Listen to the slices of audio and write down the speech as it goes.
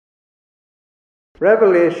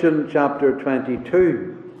Revelation chapter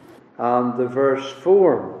 22 and the verse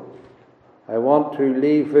 4. I want to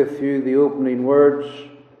leave with you the opening words.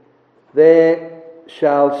 They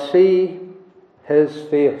shall see his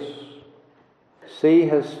face. See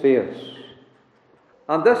his face.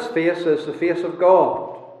 And this face is the face of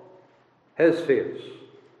God. His face.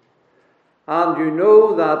 And you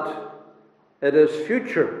know that it is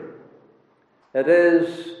future. It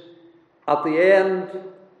is at the end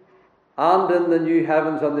and in the new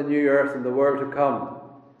heavens and the new earth and the world to come.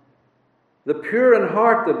 The pure in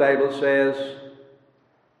heart, the Bible says,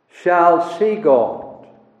 shall see God.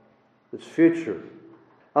 It's future.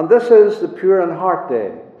 And this is the pure in heart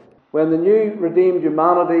day, when the new redeemed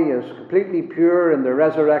humanity is completely pure in their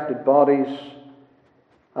resurrected bodies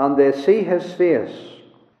and they see his face.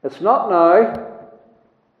 It's not now.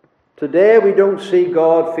 Today we don't see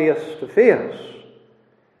God face to face.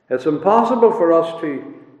 It's impossible for us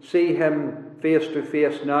to see him face to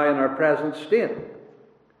face now in our present state.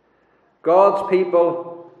 God's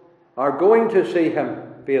people are going to see him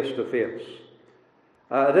face to face.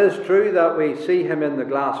 It is true that we see him in the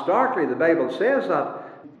glass darkly. The Bible says that.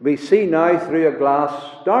 We see now through a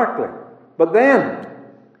glass darkly. But then,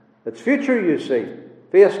 it's future you see,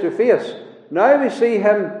 face to face. Now we see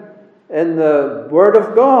him in the Word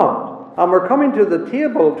of God. And we're coming to the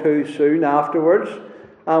table too soon afterwards.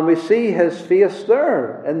 And we see his face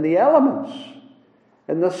there in the elements,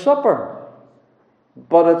 in the supper.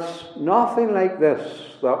 But it's nothing like this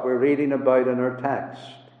that we're reading about in our text.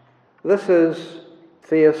 This is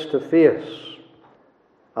face to face.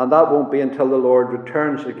 And that won't be until the Lord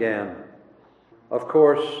returns again. Of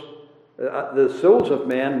course, the souls of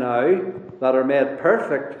men now that are made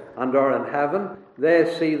perfect and are in heaven,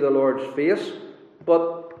 they see the Lord's face.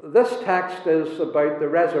 But this text is about the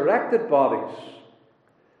resurrected bodies.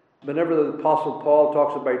 Whenever the Apostle Paul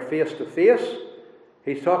talks about face to face,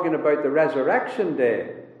 he's talking about the resurrection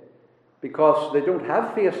day, because they don't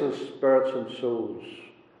have faces, spirits and souls.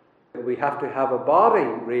 We have to have a body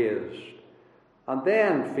raised, and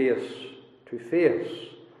then face to face.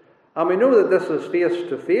 And we know that this is face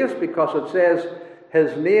to face because it says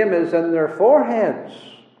his name is in their foreheads.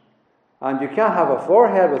 And you can't have a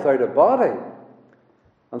forehead without a body.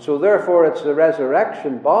 And so therefore it's the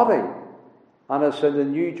resurrection body. And it's in the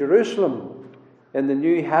New Jerusalem, in the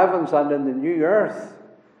new heavens and in the new earth.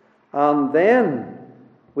 And then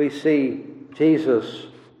we see Jesus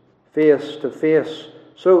face to face.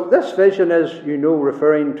 So this vision is,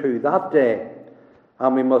 referring to that day.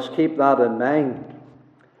 And we must keep that in mind.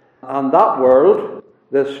 And that world,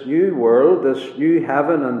 this new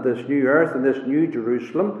heaven and this new earth and this new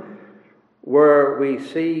Jerusalem, where we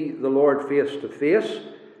see the Lord face to face,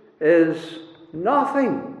 is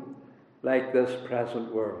nothing like this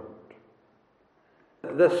present world.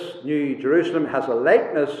 This new Jerusalem has a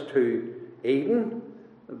likeness to Eden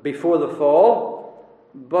before the fall,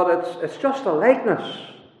 but it's just a likeness.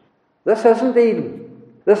 This isn't Eden.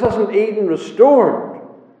 This isn't Eden restored,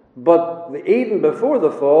 but the Eden before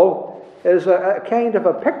the fall is a kind of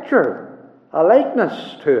a picture, a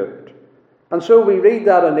likeness to it. And so we read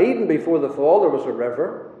that in Eden before the fall there was a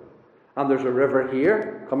river, and there's a river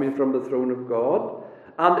here coming from the throne of God.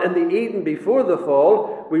 And in the Eden before the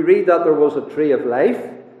fall, we read that there was a tree of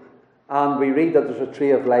life. And we read that there's a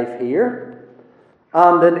tree of life here.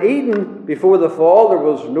 And in Eden before the fall, there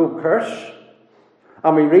was no curse.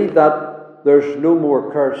 And we read that there's no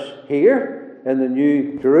more curse here in the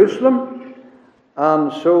New Jerusalem.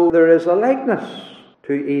 And so there is a likeness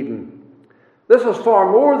to Eden. This is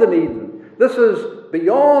far more than Eden. This is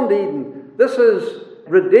beyond Eden. This is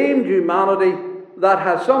redeemed humanity that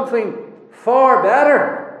has something far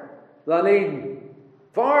better than Eden.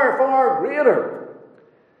 Far, far greater.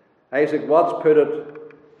 Isaac Watts put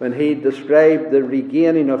it when he described the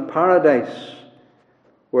regaining of paradise,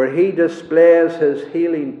 where he displays his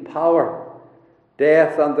healing power.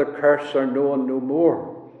 Death and the curse are known no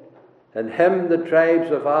more. In him the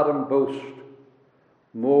tribes of Adam boast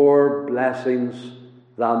more blessings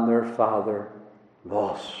than their father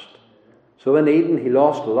lost. So in Eden he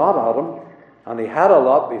lost a lot, Adam. And he had a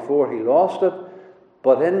lot before he lost it.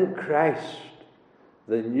 But in Christ,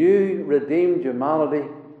 the new redeemed humanity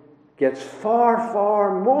gets far,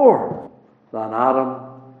 far more than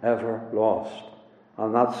Adam ever lost.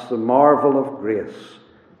 And that's the marvel of grace,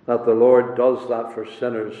 that the Lord does that for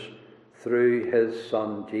sinners through his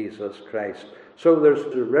Son, Jesus Christ. So there's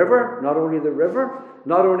the river, not only the river,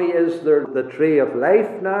 not only is there the tree of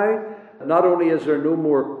life now, not only is there no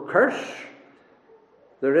more curse,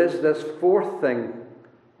 there is this fourth thing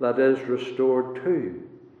that is restored too.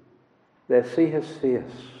 They see his face.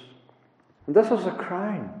 And this is a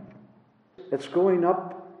crown. it's going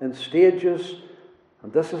up in stages,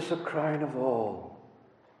 and this is the crown of all.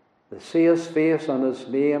 They see his face, and his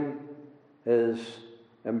name is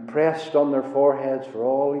impressed on their foreheads for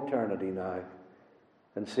all eternity now.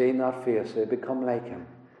 And seeing that face, they become like him.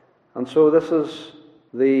 And so this is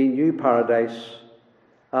the new paradise,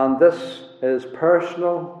 and this is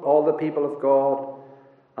personal, all the people of God,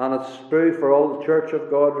 and it's true for all the church of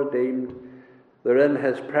God redeemed. They're in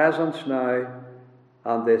his presence now,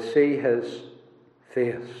 and they see his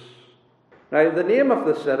face. Now, the name of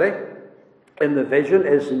the city in the vision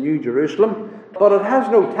is the New Jerusalem, but it has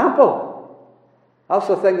no temple. That's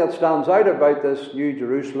the thing that stands out about this New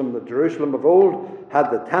Jerusalem. The Jerusalem of old had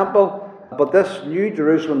the temple, but this New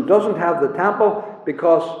Jerusalem doesn't have the temple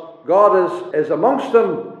because God is amongst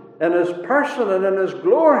them in his person and in his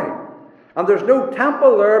glory. And there's no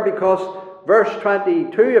temple there because verse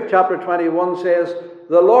 22 of chapter 21 says,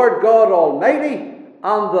 the Lord God Almighty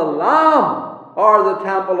and the Lamb are the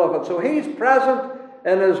temple of it. So he's present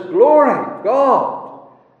in his glory, God,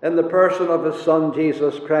 in the person of his Son,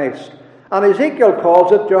 Jesus Christ. And Ezekiel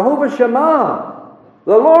calls it Jehovah Shammah.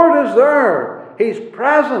 The Lord is there. He's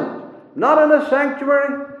present, not in a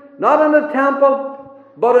sanctuary, not in a temple,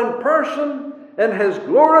 but in person, in his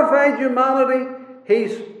glorified humanity.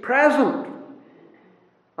 He's present.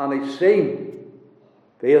 And he's seen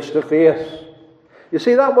face to face. You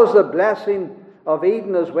see, that was the blessing of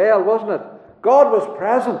Eden as well, wasn't it? God was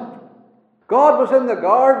present. God was in the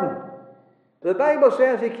garden. The Bible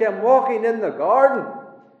says he came walking in the garden.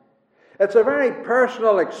 It's a very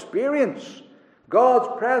personal experience,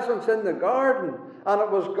 God's presence in the garden. And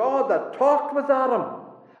it was God that talked with Adam.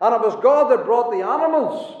 And it was God that brought the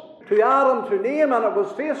animals to Adam to name, and it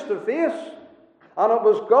was face to face. And it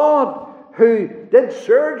was God who did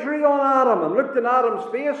surgery on Adam and looked in Adam's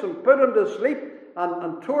face and put him to sleep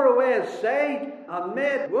and tore away his side and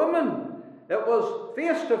made woman. It was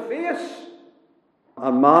face to face.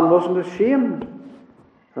 And man wasn't ashamed.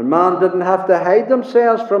 And man didn't have to hide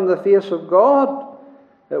themselves from the face of God.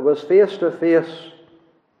 It was face to face.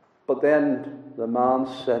 But then the man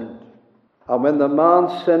sinned. And when the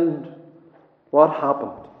man sinned, what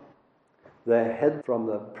happened? They hid from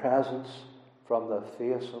the presence, from the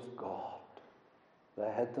face of God. They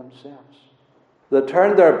hid themselves. They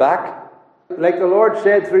turned their back. Like the Lord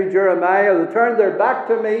said through Jeremiah, they turned their back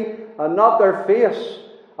to me and not their face.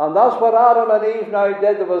 And that's what Adam and Eve now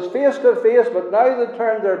did. It was face to face, but now they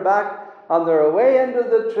turned their back and they're away into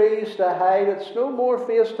the trees to hide. It's no more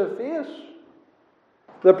face to face.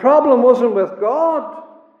 The problem wasn't with God.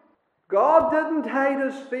 God didn't hide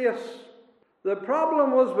his face. The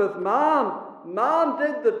problem was with man. Man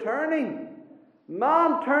did the turning.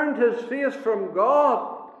 Man turned his face from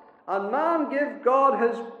God, and man gave God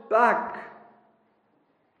his back.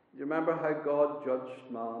 Do you remember how God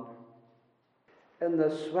judged man? In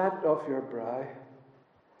the sweat of your brow.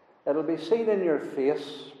 It'll be seen in your face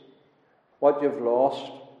what you've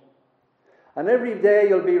lost. And every day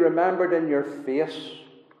you'll be remembered in your face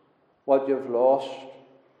what you've lost.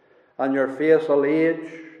 And your face will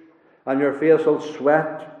age, and your face will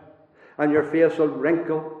sweat, and your face will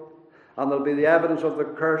wrinkle, and there'll be the evidence of the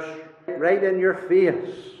curse right in your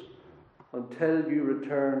face until you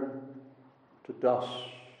return to dust.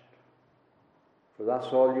 For that's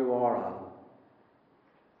all you are, Adam.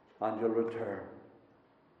 And you'll return.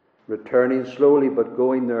 Returning slowly, but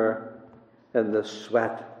going there in the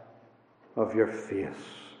sweat of your face.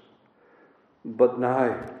 But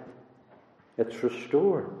now, it's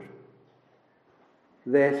restored.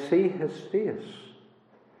 They see his face.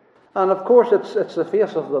 And of course, it's the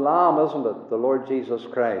face of the Lamb, isn't it? The Lord Jesus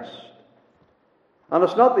Christ. And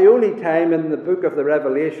it's not the only time in the book of the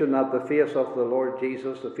Revelation that the face of the Lord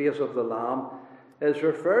Jesus, the face of the Lamb, is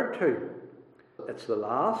referred to. It's the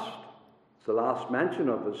last mention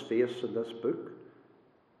of his face in this book.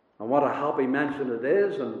 And what a happy mention it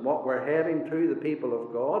is, and what we're heading to, the people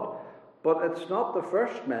of God. But it's not the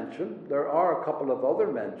first mention. There are a couple of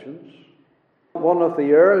other mentions. One of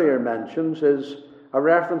the earlier mentions is a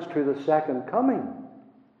reference to the second coming.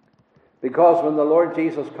 Because when the Lord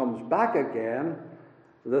Jesus comes back again,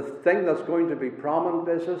 the thing that's going to be prominent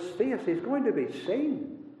is his face. He's going to be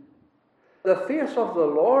seen. The face of the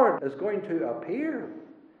Lord is going to appear.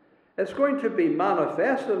 It's going to be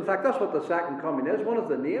manifested. In fact, that's what the second coming is. One of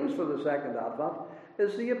the names for the second advent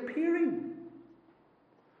is the appearing.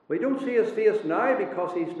 We don't see his face now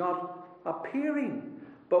because he's not appearing.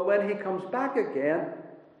 But when he comes back again,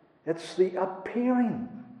 it's the appearing.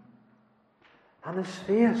 And his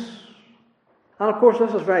face. And of course,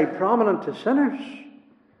 this is very prominent to sinners.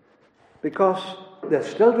 Because they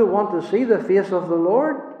still do want to see the face of the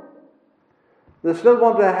Lord. They still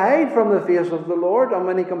want to hide from the face of the Lord, and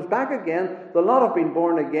when he comes back again, they'll not have been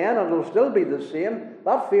born again, and it'll still be the same.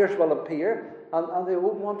 That face will appear, and they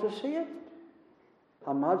won't want to see it.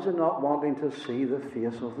 Imagine not wanting to see the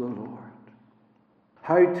face of the Lord.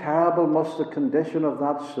 How terrible must the condition of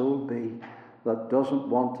that soul be that doesn't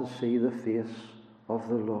want to see the face of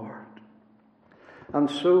the Lord. And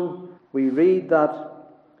so we read that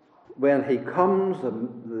when he comes,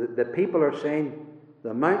 the people are saying,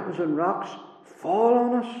 the mountains and rocks fall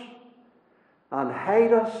on us and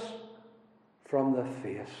hide us from the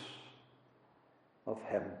face of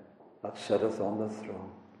him that sitteth on the throne.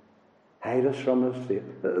 Hide us from his face.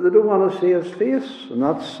 They don't want to see his face, and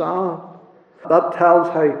that's sad. That tells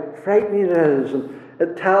how frightening it is, and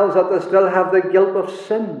it tells that they still have the guilt of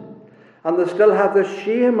sin, and they still have the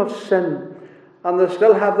shame of sin, and they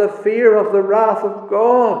still have the fear of the wrath of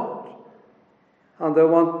God, and they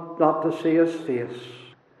want not to see his face,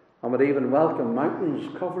 and would even welcome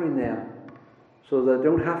mountains covering them so they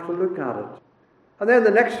don't have to look at it. And then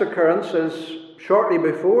the next occurrence is shortly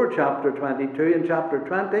before chapter 22. In chapter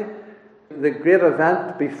 20, the great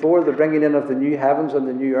event before the bringing in of the new heavens and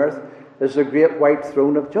the new earth is the great white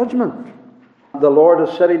throne of judgment. The Lord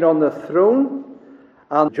is sitting on the throne,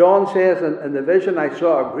 and John says in the vision, I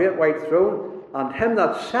saw a great white throne, and him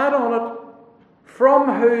that sat on it,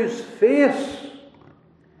 from whose face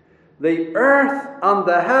the earth and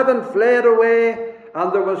the heaven fled away,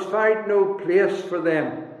 and there was found no place for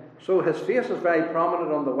them. So his face is very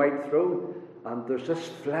prominent on the white throne, and there's this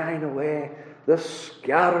flying away, this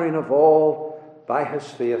scattering of all by his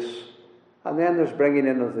face. And then there's bringing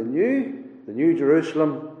in of the new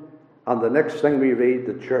Jerusalem, and the next thing we read,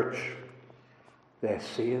 the church. They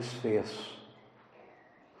see his face.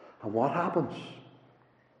 And what happens?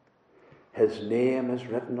 His name is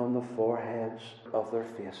written on the foreheads of their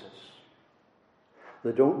faces.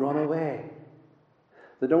 They don't run away.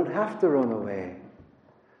 They don't have to run away.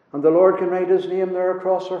 And the Lord can write his name there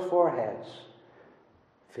across their foreheads,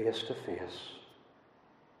 face to face.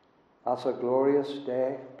 That's a glorious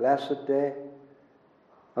day, blessed day.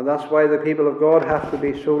 And that's why the people of God have to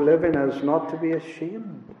be so living as not to be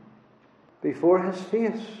ashamed before his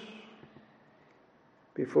face.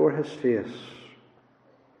 Before his face.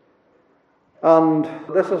 And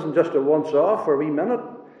this isn't just a once-off or a wee minute.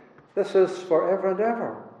 This is forever and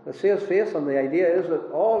ever. They see his face, and the idea is that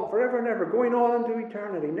all forever and ever, going on into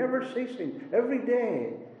eternity, never ceasing, every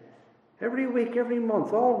day, every week, every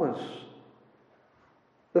month, always.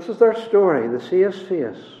 This is their story. They see his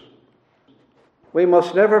face. We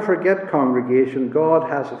must never forget, congregation, God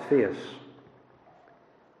has a face.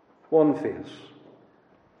 One face.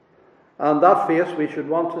 And that face we should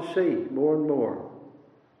want to see more and more.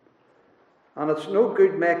 And it's no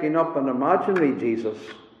good making up an imaginary Jesus.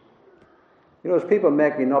 You know, there's people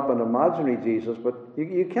making up an imaginary Jesus, but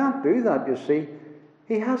you can't do that, you see.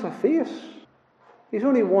 He has a face. He's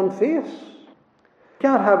only one face. You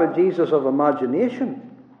can't have a Jesus of imagination.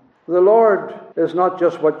 The Lord is not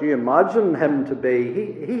just what you imagine him to be.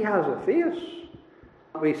 He has a face.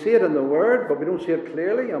 We see it in the Word, but we don't see it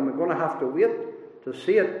clearly, and we're going to have to wait to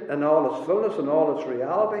see it in all its fullness and all its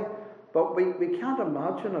reality. But we can't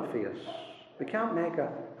imagine a face. We can't make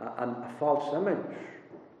a false image.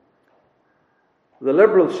 The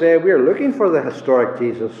liberals say we're looking for the historic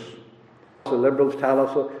Jesus. The liberals tell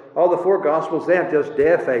us all the four Gospels, they have just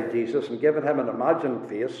deified Jesus and given him an imagined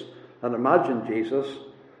face, an imagined Jesus.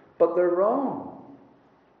 But they're wrong.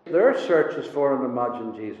 Their search is for an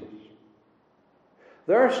imagined Jesus.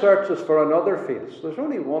 Their search is for another face. There's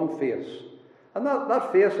only one face. And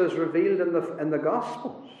that face is revealed in the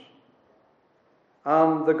Gospels.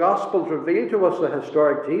 And the Gospels reveal to us the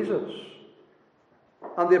historic Jesus.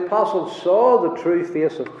 And the apostles saw the true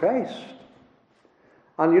face of Christ.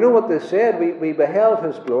 And you know what they said? We beheld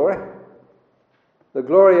his glory. The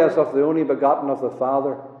glory as of the only begotten of the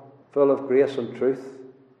Father, full of grace and truth.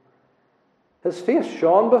 His face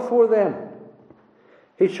shone before them.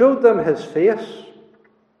 He showed them his face.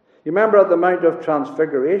 You remember at the Mount of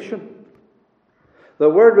Transfiguration? The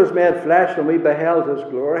Word was made flesh and we beheld his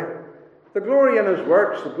glory. The glory in his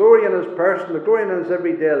works, the glory in his person, the glory in his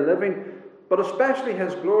everyday living, but especially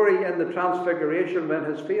his glory in the Transfiguration when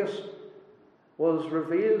his face was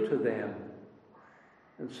revealed to them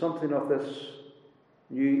in something of this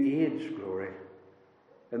new age glory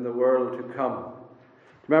in the world to come.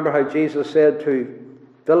 Remember how Jesus said to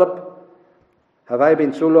Philip, have I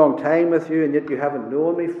been so long time with you, and yet you haven't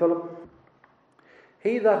known me, Philip?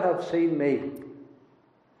 He that hath seen me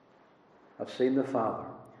hath seen the Father.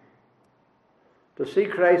 To see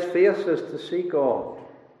Christ's face is to see God.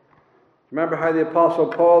 Remember how the Apostle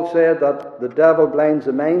Paul said that the devil blinds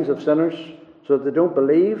the minds of sinners so that they don't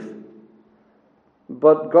believe.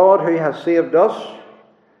 But God, who has saved us,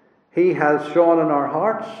 He has shone in our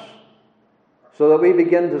hearts so that we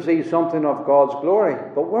begin to see something of God's glory.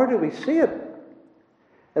 But where do we see it?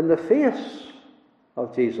 In the face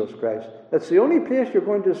of Jesus Christ. It's the only place you're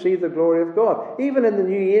going to see the glory of God. Even in the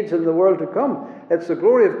new age and the world to come, it's the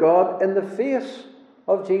glory of God in the face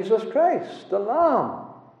of Jesus Christ, the Lamb.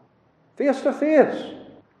 Face to face.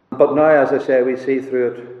 But now, as I say, we see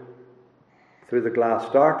through the glass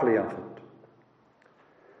darkly of it.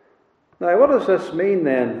 Now, what does this mean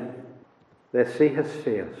then? They see His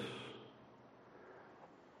face.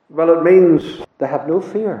 Well, it means they have no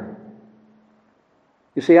fear.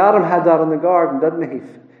 You see, Adam had that in the garden, didn't he?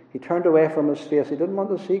 He turned away from his face. He didn't want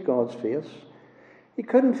to see God's face. He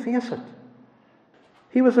couldn't face it.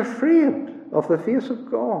 He was afraid of the face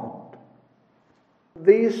of God.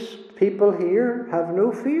 These people here have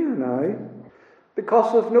no fear now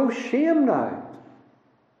because of no shame now.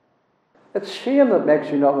 It's shame that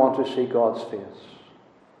makes you not want to see God's face.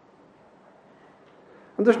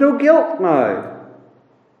 And there's no guilt now.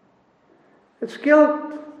 It's guilt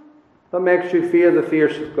that makes you fear the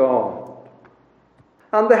face of God.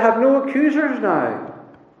 And they have no accusers now,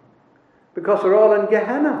 because they're all in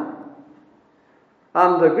Gehenna.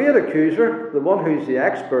 And the great accuser, the one who's the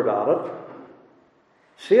expert at it,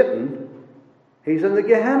 Satan, he's in the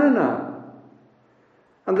Gehenna now.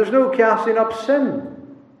 And there's no casting up sin.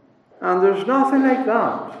 And there's nothing like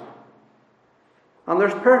that. And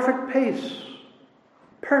there's perfect peace.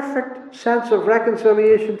 Perfect sense of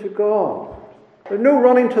reconciliation to God. There's no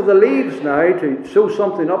running to the leaves now to sew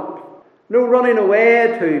something up. No running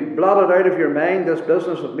away to blot it out of your mind, this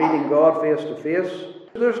business of meeting God face to face.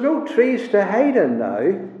 There's no trees to hide in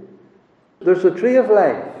now. There's the tree of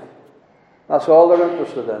life. That's all they're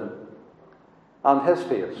interested in. And His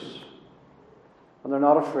face. And they're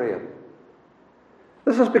not afraid.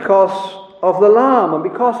 This is because of the Lamb and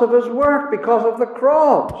because of His work, because of the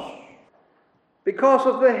cross. Because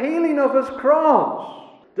of the healing of His cross.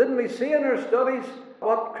 Didn't we see in our studies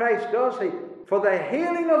what Christ does? For the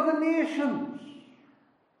healing of the nations,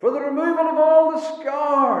 for the removal of all the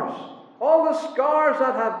scars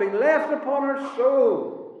that have been left upon our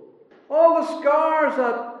soul, all the scars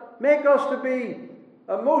that make us to be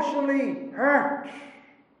emotionally hurt,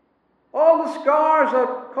 all the scars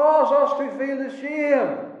that cause us to feel the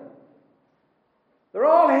shame. They're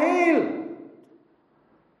all healed.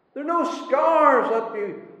 There are no scars that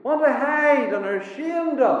you want to hide and are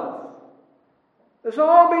ashamed of. It's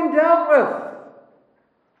all been dealt with.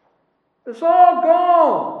 It's all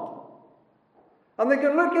gone. And they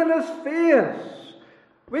can look in His face.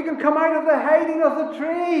 We can come out of the hiding of the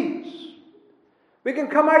trees. We can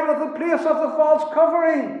come out of the place of the false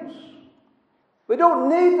coverings. We don't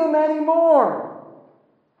need them anymore.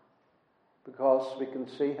 Because we can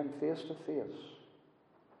see Him face to face.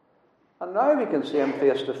 And now we can see Him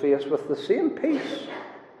face to face with the same peace,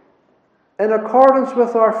 in accordance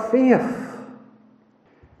with our faith,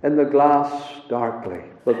 in the glass darkly,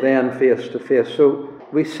 but then face to face. So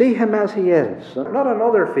we see Him as He is, not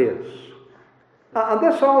another face. And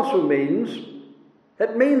this also means,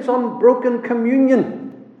 it means unbroken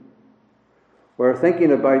communion. We're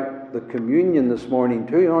thinking about the communion this morning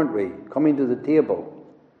too, aren't we? Coming to the table.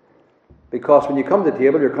 Because when you come to the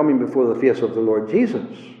table, you're coming before the face of the Lord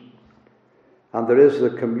Jesus. And there is the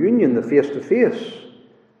communion, the face to face,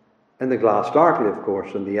 in the glass darkly, of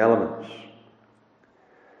course, in the elements.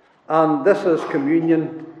 And this is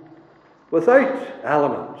communion without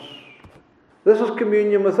elements. This is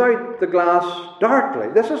communion without the glass darkly.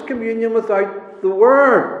 This is communion without the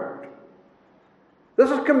Word. This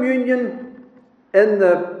is communion in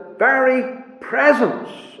the very presence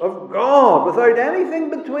of God, without anything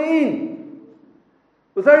between,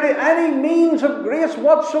 without any means of grace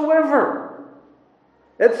whatsoever.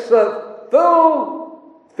 It's the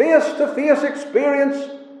full face-to-face experience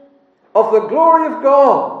of the glory of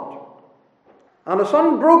God. And it's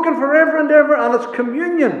unbroken forever and ever, and it's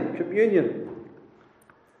communion. Communion.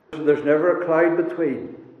 There's never a cloud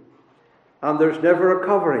between. And there's never a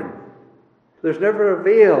covering. There's never a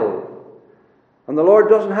veil. And the Lord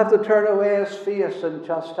doesn't have to turn away His face in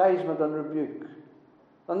chastisement and rebuke.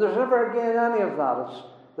 And there's never again any of that. It's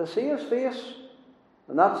they see His face,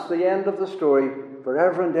 and that's the end of the story,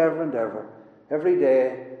 forever and ever and ever. Every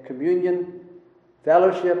day, communion,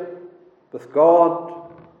 fellowship with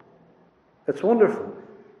God. It's wonderful.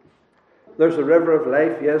 There's the river of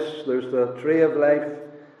life, yes. There's the tree of life.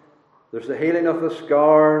 There's the healing of the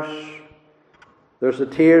scars. There's the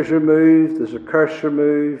tears removed. There's the curse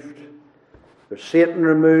removed. There's Satan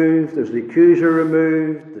removed. There's the accuser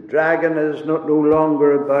removed. The dragon is no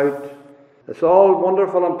longer about. It's all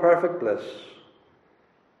wonderful and perfect bliss.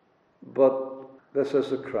 But this is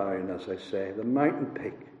the crown, as I say, the mountain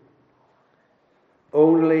peak.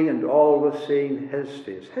 Only and always seeing His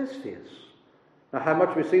face. His face. Now, how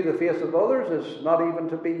much we see the face of others is not even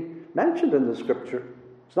to be mentioned in the Scripture.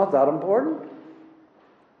 It's not that important.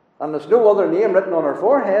 And there's no other name written on our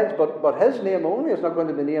foreheads, but His name only. It's not going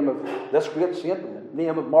to be the name of this great saint, and the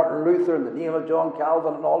name of Martin Luther, and the name of John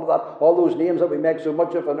Calvin, and all of that, all those names that we make so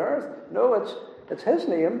much of on earth. No, it's His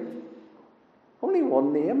name. Only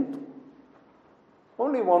one name.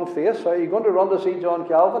 Only one face. Are you going to run to see John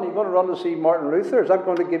Calvin? Are you going to run to see Martin Luther? Is that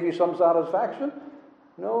going to give you some satisfaction?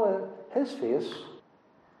 No, His face.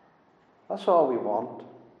 That's all we want.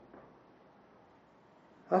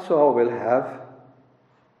 That's all we'll have,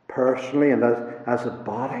 personally and as a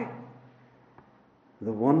body.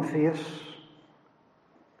 The one face.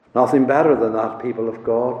 Nothing better than that, people of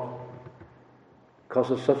God,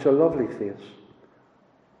 because it's such a lovely face.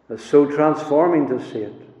 It's so transforming to see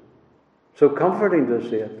it. So comforting to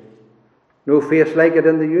see it. No face like it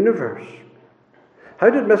in the universe. How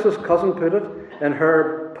did Mrs. Cousin put it in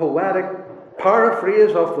her poetic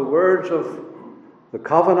paraphrase of the words of the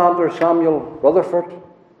Covenanter Samuel Rutherford?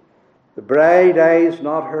 The bride eyes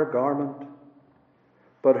not her garment,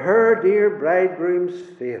 but her dear bridegroom's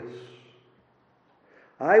face.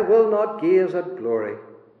 I will not gaze at glory,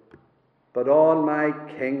 but on my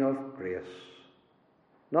King of grace.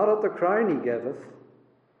 Not at the crown He giveth,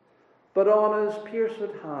 but on His pierced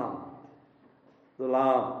hand. The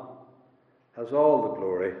Lamb has all the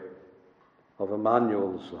glory of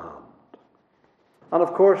Emmanuel's land. And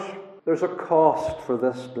of course, there's a cost for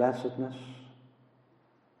this blessedness.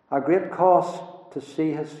 A great cost to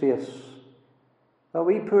see His face. That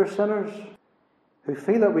we poor sinners who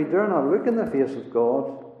feel that we dare not look in the face of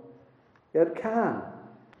God, yet can.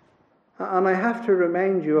 And I have to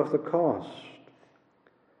remind you of the cost.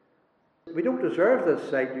 We don't deserve this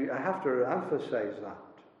sight. I have to emphasize that.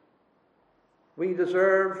 We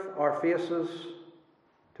deserve our faces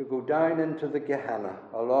to go down into the Gehenna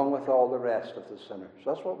along with all the rest of the sinners.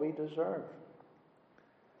 That's what we deserve.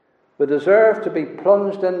 We deserve to be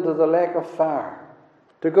plunged into the lake of fire,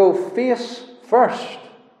 to go face first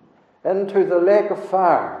into the lake of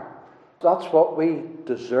fire. That's what we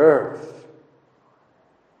deserve.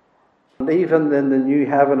 And even in the new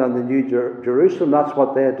heaven and the new Jerusalem, that's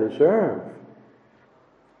what they deserve.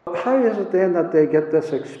 But how is it then that they get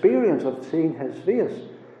this experience of seeing His face?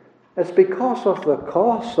 It's because of the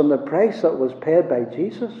cost and the price that was paid by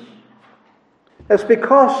Jesus. It's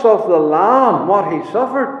because of the Lamb, what He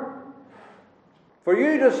suffered. For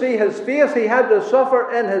you to see His face, He had to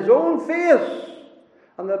suffer in His own face.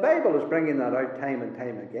 And the Bible is bringing that out time and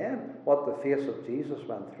time again, what the face of Jesus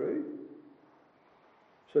went through.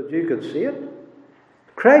 So that you could see it.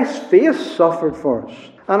 Christ's face suffered for us.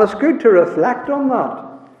 And it's good to reflect on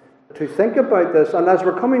that, to think about this. And as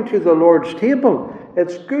we're coming to the Lord's table,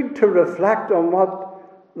 it's good to reflect on what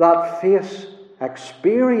that face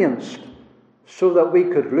experienced so that we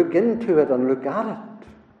could look into it and look at it.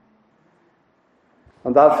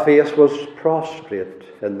 And that face was prostrate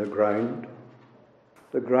in the ground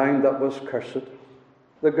that was cursed,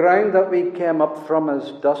 the ground that we came up from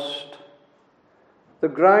as dust, the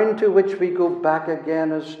ground to which we go back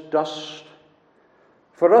again as dust.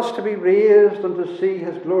 For us to be raised and to see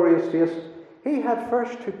His glorious face, He had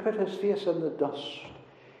first to put His face in the dust.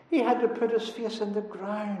 He had to put His face in the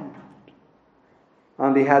ground.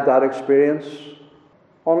 And He had that experience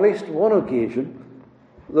on at least one occasion,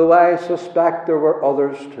 though I suspect there were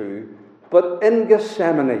others too. But in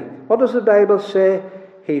Gethsemane, what does the Bible say?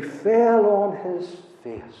 He fell on His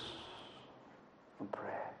face and prayed.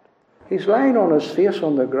 He's lying on His face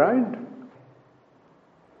on the ground.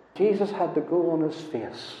 Jesus had to go on His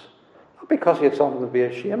face. Not because He had something to be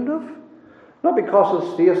ashamed of. Not because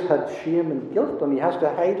His face had shame and guilt and He has to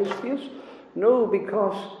hide His face. No,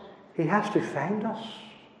 because He has to find us.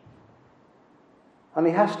 And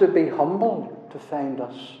He has to be humble to find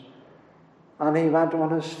us. And He went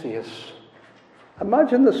on His face.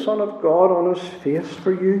 Imagine the Son of God on His face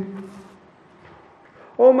for you.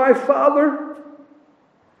 Oh, my Father,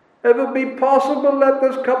 if it be possible, let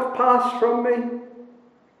this cup pass from me.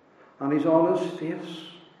 And He's on His face.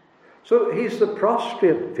 So He's the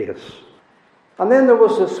prostrate face. And then there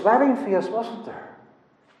was the sweating face, wasn't there?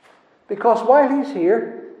 Because while He's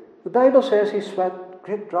here, the Bible says He sweat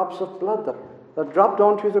great drops of blood that dropped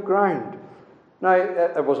onto the ground. Now,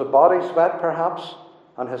 it was a body sweat, perhaps,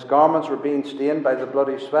 and His garments were being stained by the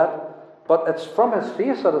bloody sweat. But it's from His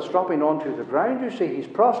face that it's dropping onto the ground, you see. He's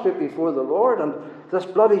prostrate before the Lord, and this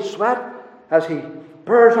bloody sweat as he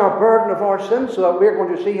bears our burden of our sins so that we're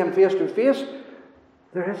going to see him face to face,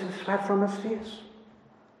 there is a sweat from his face.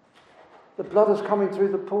 The blood is coming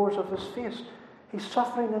through the pores of his face. He's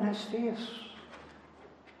suffering in his face.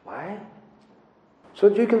 Why? So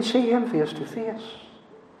that you can see him face to face.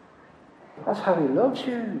 That's how he loves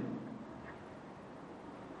you.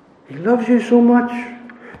 He loves you so much.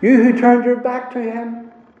 You who turned your back to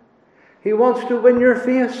him. He wants to win your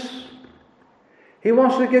face. He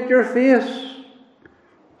wants to get your face.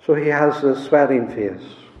 So he has the sweating face.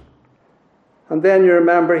 And then you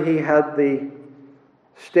remember he had the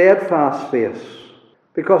steadfast face.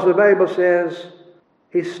 Because the Bible says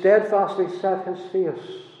he steadfastly set his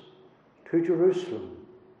face to Jerusalem.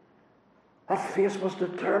 That face was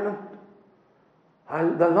determined.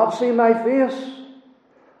 They'll not see my face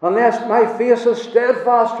unless my face is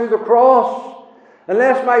steadfast to the cross,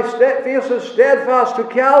 unless my face is steadfast to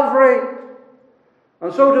Calvary.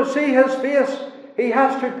 And so to see his face, he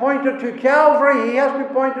has to point it to Calvary. He has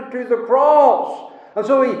to point it to the cross. And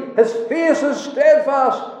so his face is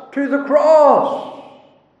steadfast to the cross.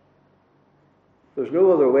 There's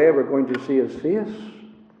no other way we're going to see his face.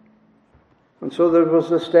 And so there was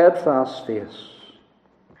the steadfast face.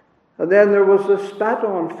 And then there was the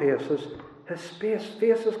spat-on face. His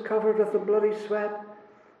face is covered with the bloody sweat.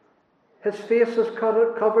 His face is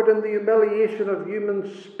covered in the humiliation of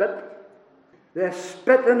human spit. They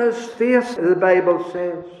spit in his face, the Bible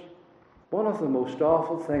says. One of the most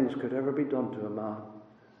awful things could ever be done to a man.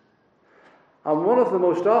 And one of the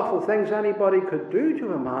most awful things anybody could do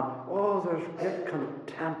to a man, there's great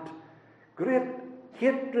contempt, great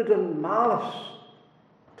hatred and malice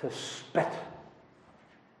to spit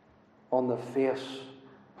on the face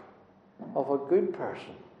of a good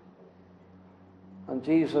person. And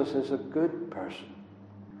Jesus is a good person.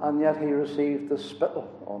 And yet he received the spittle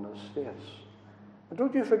on his face. And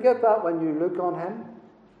don't you forget that when you look on him.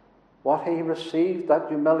 What he received, that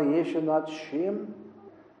humiliation, that shame.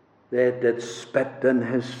 They did spit in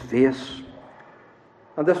his face.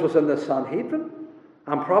 And this was in the Sanhedrin.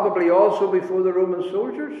 And probably also before the Roman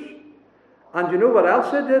soldiers. And you know what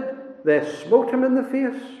else they did? They smote him in the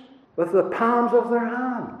face with the palms of their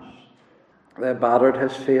hands. They battered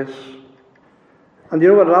his face. And you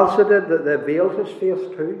know what else they did? They veiled his face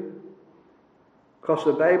too. Because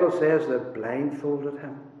the Bible says they blindfolded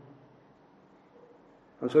him.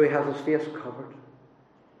 And so he has his face covered.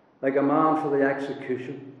 Like a man for the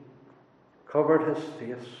execution. Covered his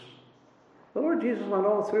face. The Lord Jesus went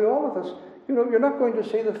on through all of this. You know, you're not going to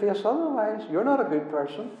see the face otherwise. You're not a good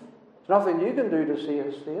person. There's nothing you can do to see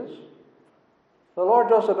his face. The Lord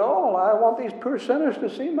does it all. I want these poor sinners to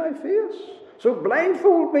see my face. So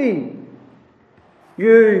blindfold me.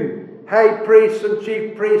 You, high priests and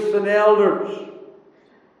chief priests and elders,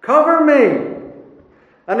 cover me.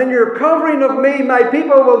 And in your covering of me, my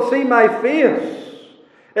people will see my face.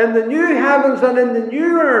 In the new heavens and in the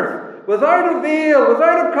new earth, without a veil,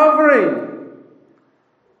 without a covering.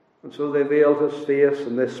 And so they veiled his face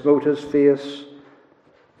and they smote his face.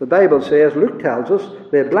 The Bible says, Luke tells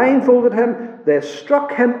us, they blindfolded him, they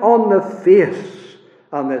struck him on the face,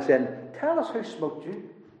 and they said, tell us who smote you.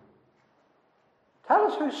 Tell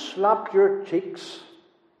us who slapped your cheeks.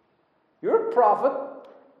 You're a prophet.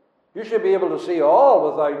 You should be able to see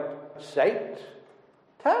all without sight.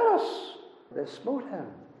 Tell us. They smote him,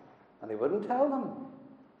 and he wouldn't tell them,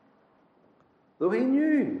 though he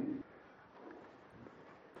knew.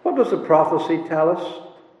 What does the prophecy tell us?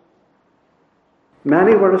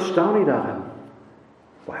 Many were astonished at him.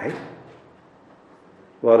 Why?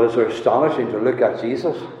 Well, is it astonishing to look at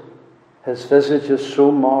Jesus? His visage is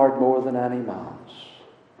so marred more than any man's.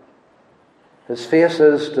 His face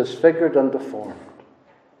is disfigured and deformed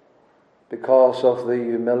because of the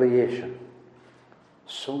humiliation.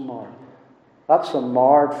 So marred. That's a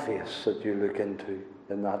marred face that you look into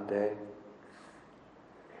in that day.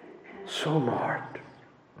 So marred.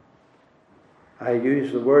 I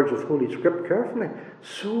use the words of Holy Script carefully.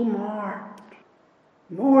 So marred.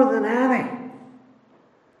 More than any.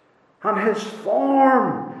 And his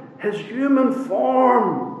form, his human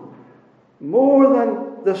form, more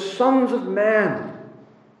than the sons of men.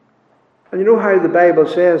 And you know how the Bible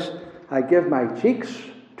says, I give my cheeks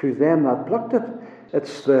to them that plucked it.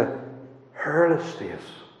 It's the hairless face.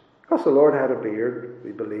 Because the Lord had a beard,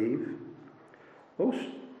 we believe. Most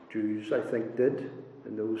Jews, I think, did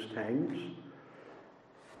in those times.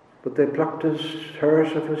 But they plucked his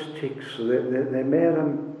hairs of his cheeks. So they made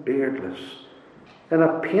him beardless in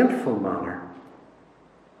a painful manner.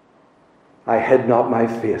 I hid not my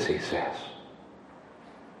face, he says,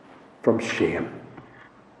 from shame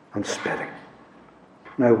and spitting.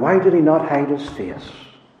 Now, why did he not hide his face?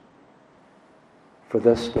 for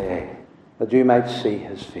this day, that you might see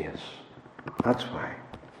his face. That's why.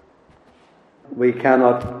 We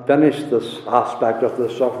cannot finish this aspect of the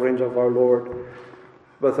sufferings of our Lord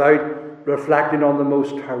without reflecting on the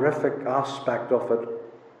most horrific aspect of it.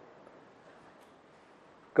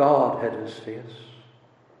 God hid his face.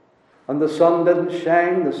 And the sun didn't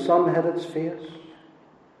shine, the sun hid its face.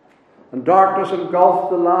 And darkness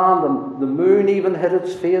engulfed the land, and the moon even hid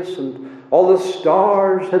its face, and all the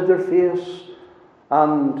stars hid their face,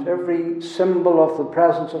 and every symbol of the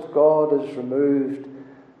presence of God is removed,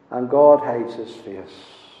 and God hides his face.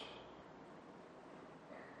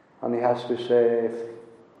 And he has to say,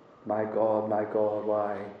 my God,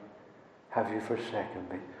 why have you forsaken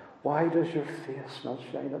me? Why does your face not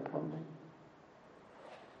shine upon me?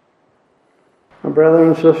 And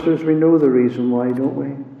brothers and sisters, we know the reason why, don't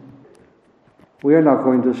we? We are not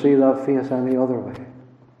going to see that face any other way.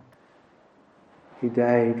 He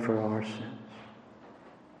died for our sins.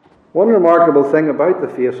 One remarkable thing about the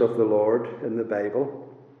face of the Lord in the Bible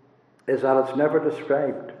is that it's never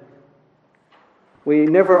described. We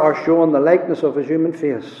never are shown the likeness of his human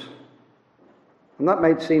face. And that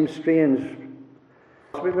might seem strange.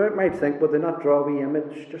 We might think, would they not draw a wee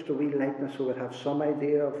image, just a wee likeness, so we'd have some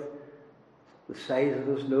idea of the size of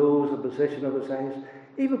his nose, the position of his eyes.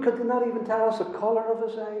 Even could they not even tell us the colour of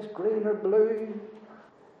his eyes, green or blue?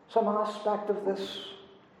 Some aspect of this.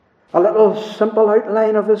 A little simple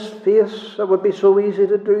outline of his face. It would be so easy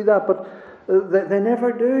to do that, but they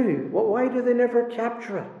never do. Well, why do they never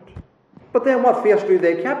capture it? But then what face do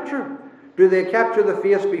they capture? Do they capture the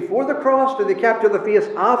face before the cross? Do they capture the face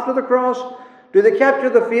after the cross? Do they capture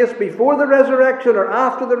the face before the resurrection or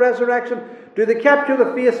after the resurrection? Do they capture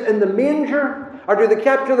the face in the manger? Or do they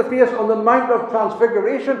capture the face on the Mount of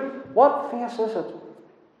Transfiguration? What face is it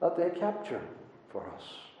that they capture for us?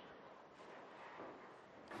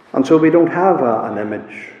 And so we don't have an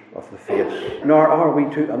image of the face, nor are we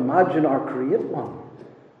to imagine or create one.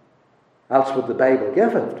 Else would the Bible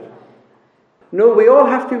give it. No, we all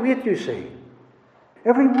have to wait, you see.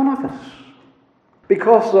 Every one of us.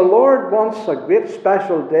 Because the Lord wants a great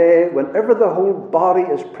special day whenever the whole body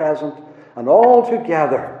is present and all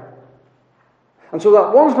together. And so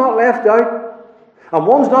that one's not left out, and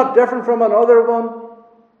one's not different from another one,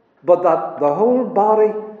 but that the whole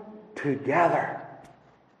body together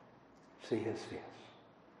see his face.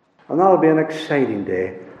 And that'll be an exciting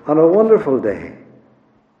day and a wonderful day.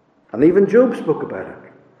 And even Job spoke about it.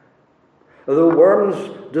 Though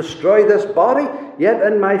worms destroy this body, yet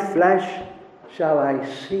in my flesh shall I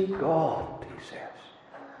see God, he says,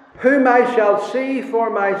 whom I shall see for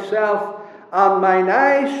myself, and mine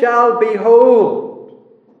eyes shall behold,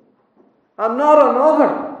 and not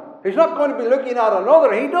another. He's not going to be looking at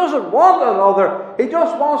another. He doesn't want another. He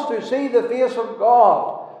just wants to see the face of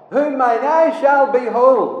God, whom mine eyes shall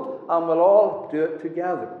behold, and we'll all do it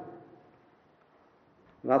together.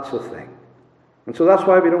 And that's the thing. And so that's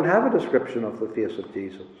why we don't have a description of the face of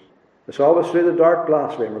Jesus. It's always through the dark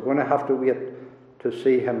glassway, and we're going to have to wait to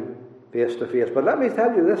see him face to face. But let me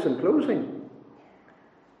tell you this in closing.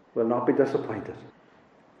 We'll not be disappointed.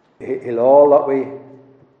 He'll all that we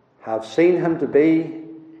have seen him to be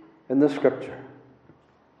in the Scripture.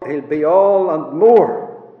 He'll be all and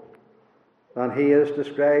more than he is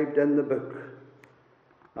described in the book.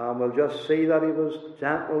 And we'll just see that he was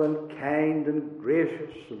gentle and kind and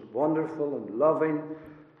gracious and wonderful and loving.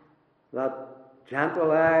 That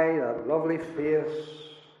gentle eye, that lovely face.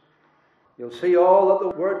 You'll see all that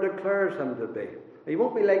the Word declares him to be. He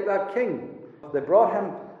won't be like that king. They brought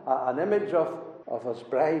him an image of his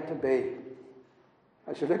bride to be.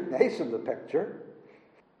 And she looked nice in the picture.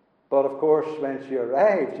 But of course, when she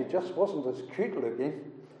arrived, she just wasn't as cute looking.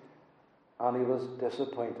 And he was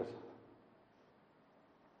disappointed.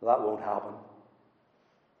 That won't happen.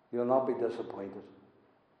 You'll not be disappointed.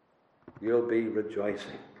 You'll be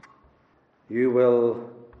rejoicing. You will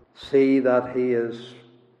see that he is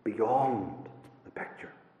beyond the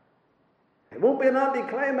picture. It won't be an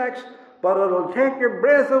anticlimax, but it'll take your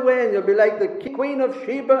breath away, and you'll be like the Queen of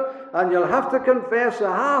Sheba, and you'll have to confess,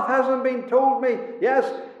 the half hasn't been told me.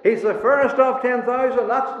 Yes, he's the first of 10,000.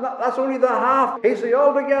 That's only the half. He's the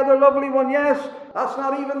altogether lovely one. Yes, that's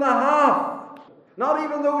not even the half. Not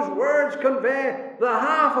even those words convey the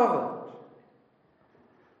half of it.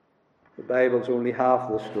 The Bible's only half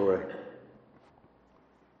the story.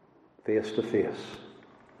 Face to face.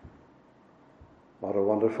 What a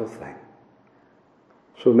wonderful thing.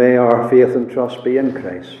 So may our faith and trust be in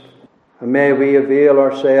Christ. And may we avail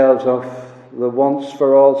ourselves of the once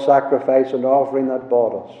for all sacrifice and offering that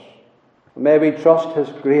bought us. And may we trust his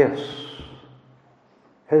grace,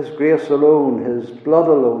 His grace alone, His blood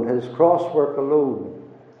alone, His cross work alone,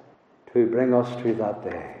 to bring us to that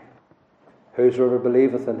day. Whosoever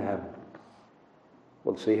believeth in Him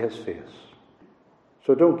will see His face.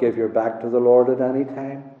 So don't give your back to the Lord at any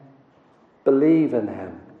time. Believe in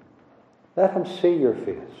Him. Let Him see your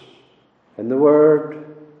face in the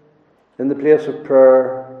Word, in the place of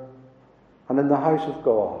prayer, and in the house of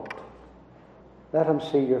God. Let Him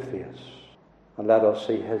see your face, and let us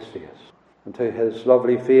see His face. And to His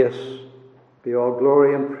lovely face be all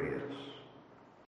glory and praise